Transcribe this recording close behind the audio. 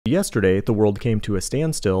Yesterday, the world came to a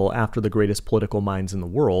standstill after the greatest political minds in the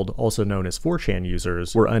world, also known as 4chan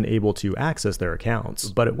users, were unable to access their accounts.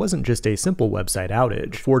 But it wasn't just a simple website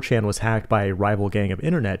outage. 4chan was hacked by a rival gang of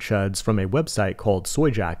internet chuds from a website called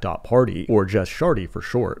soyjak.party, or just Shardy for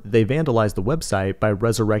short. They vandalized the website by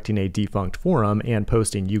resurrecting a defunct forum and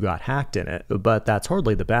posting "you got hacked" in it. But that's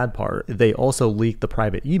hardly the bad part. They also leaked the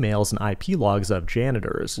private emails and IP logs of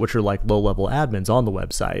janitors, which are like low-level admins on the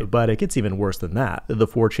website. But it gets even worse than that. The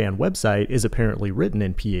 4chan website is apparently written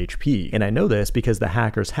in PHP, and I know this because the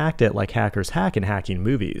hackers hacked it like hackers hack in hacking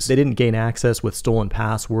movies. They didn't gain access with stolen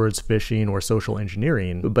passwords, phishing, or social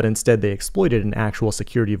engineering, but instead they exploited an actual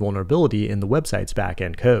security vulnerability in the website's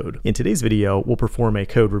backend code. In today's video, we'll perform a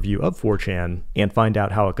code review of 4chan and find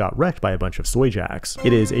out how it got wrecked by a bunch of soyjaks.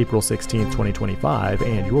 It is April 16th, 2025,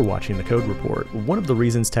 and you're watching the Code Report. One of the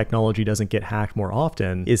reasons technology doesn't get hacked more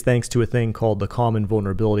often is thanks to a thing called the Common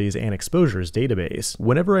Vulnerabilities and Exposures database.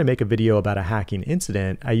 Whenever I make a video about a hacking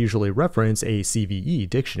incident, I usually reference a CVE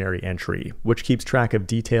dictionary entry, which keeps track of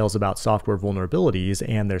details about software vulnerabilities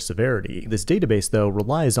and their severity. This database, though,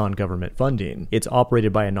 relies on government funding. It's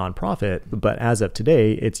operated by a nonprofit, but as of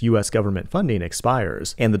today, its US government funding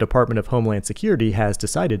expires, and the Department of Homeland Security has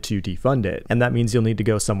decided to defund it, and that means you'll need to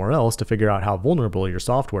go somewhere else to figure out how vulnerable your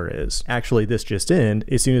software is. Actually, this just in,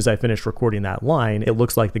 as soon as I finished recording that line, it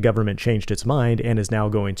looks like the government changed its mind and is now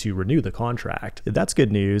going to renew the contract. That's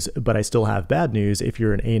good news, but I still have bad news if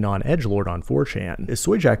you're an anon edgelord on 4chan. The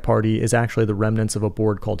Soyjack party is actually the remnants of a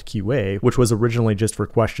board called QA, which was originally just for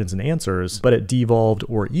questions and answers, but it devolved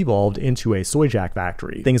or evolved into a Soyjack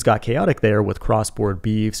factory. Things got chaotic there with cross-board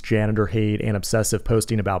beefs, janitor hate, and obsessive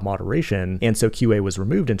posting about moderation, and so QA was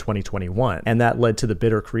removed in 2021, and that led to the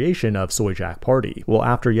bitter creation of Soyjack party. Well,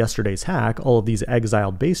 after yesterday's hack, all of these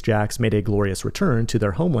exiled basejacks made a glorious return to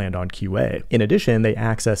their homeland on QA. In addition, they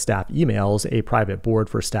accessed staff emails, a private board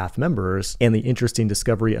for staff members, and the interesting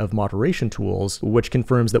discovery of moderation tools, which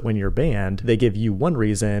confirms that when you're banned, they give you one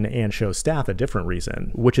reason and show staff a different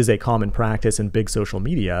reason, which is a common practice in big social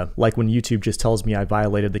media, like when YouTube just tells me I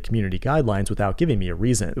violated the community guidelines without giving me a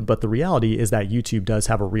reason. But the reality is that YouTube does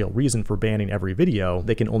have a real reason for banning every video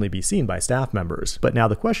that can only be seen by staff members. But now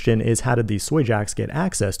the question is, how did these soyjaks get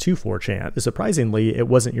access to 4chan? Surprisingly, it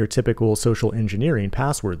wasn't your typical social engineering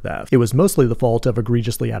password theft. It was mostly the fault of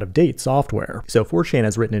egregiously out-of-date software. So 4chan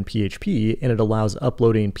has written in PHP, and it allows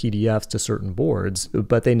uploading PDFs to certain boards,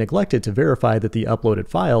 but they neglected to verify that the uploaded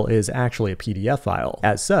file is actually a PDF file.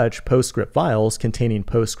 As such, postscript files containing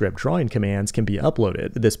postscript drawing commands can be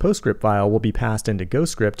uploaded. This postscript file will be passed into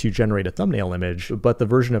ghostscript to generate a thumbnail image, but the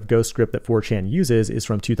version of ghostscript that 4chan uses is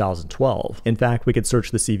from 2012. In fact, we could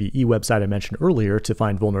search the CVE website I mentioned earlier to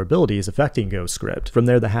find vulnerabilities affecting ghostscript. From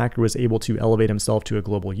there, the hacker was able to elevate himself to a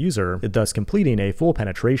global user, thus completing a full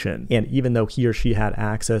penetration. And even though he or she had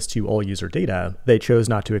access to all user data, they chose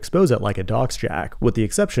not to expose it like a doxxed, with the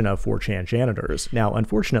exception of 4chan janitors. Now,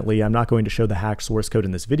 unfortunately, I'm not going to show the hacked source code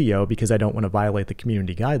in this video because I don't want to violate the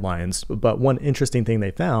community guidelines, but one interesting thing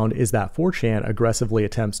they found is that 4chan aggressively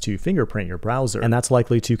attempts to fingerprint your browser, and that's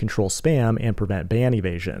likely to control spam and prevent ban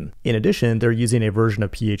evasion. In addition, they're using a version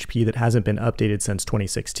of PHP that hasn't been updated since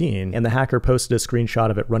 2016, and the hacker posted a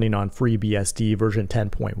screenshot of it running on FreeBSD version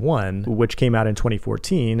 10.1, which came out in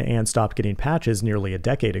 2014 and stopped getting patches nearly a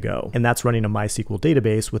decade ago. And that's running a MySQL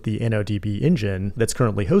database with the NODB engine that's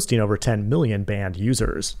currently hosting over 10 million banned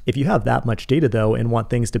users. If you have that much data though and want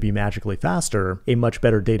things to be magically faster, a much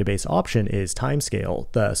better database option is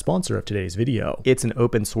Timescale, the sponsor of today's video. It's an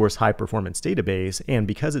open source high performance database, and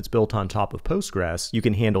because it's built on top of Postgres, you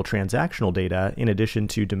can handle transactional data in addition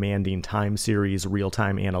to demanding time series,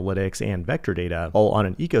 real-time analytics, and vector data, all on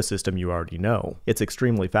an ecosystem you already know. It's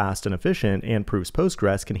extremely fast and efficient and proves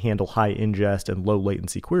Postgres can handle high ingest and low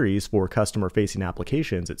latency queries for customer-facing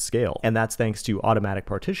applications at scale. And that's thanks to automatic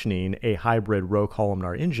partitioning, a hybrid row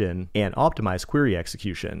columnar engine, and optimized query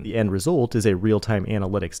execution. The end result is a real-time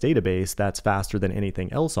analytics database that's faster than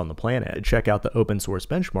anything else on the planet. Check out the open source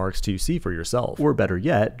benchmarks to see for yourself. Or better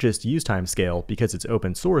yet, just use Timescale because it's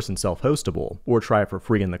open source and self-hostable. Or try it for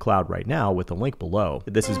free in the cloud right now with the link below.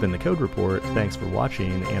 This has been the Code Report. Thanks for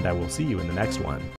watching, and I will see you in the next one.